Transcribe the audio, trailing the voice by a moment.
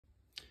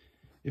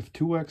If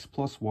 2x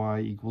plus y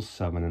equals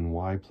 7 and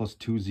y plus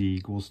 2z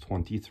equals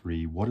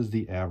 23, what is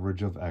the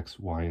average of x,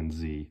 y, and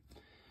z?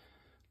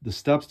 The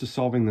steps to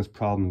solving this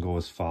problem go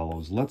as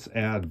follows. Let's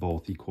add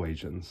both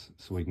equations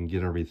so we can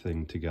get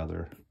everything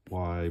together.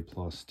 Y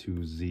plus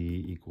 2z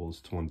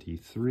equals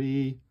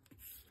 23.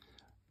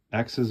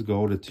 X's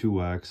go to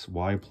 2x,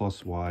 y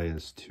plus y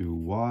is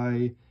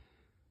 2y,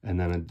 and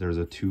then there's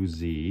a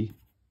 2z.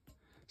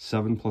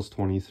 7 plus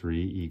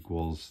 23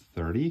 equals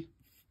 30.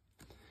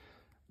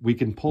 We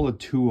can pull a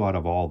 2 out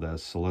of all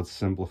this, so let's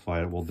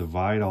simplify it. We'll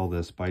divide all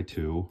this by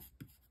 2,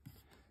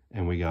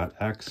 and we got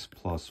x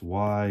plus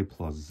y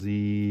plus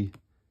z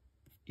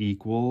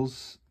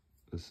equals,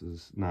 this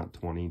is not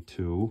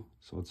 22,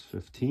 so it's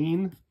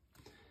 15.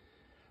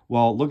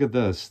 Well, look at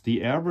this.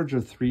 The average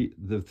of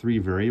the three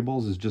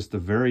variables is just the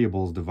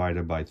variables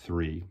divided by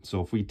 3.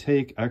 So if we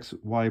take x,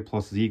 y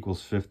plus z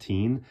equals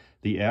 15,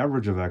 the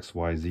average of x,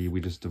 y, z,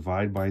 we just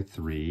divide by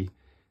 3,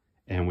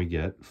 and we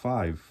get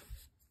 5.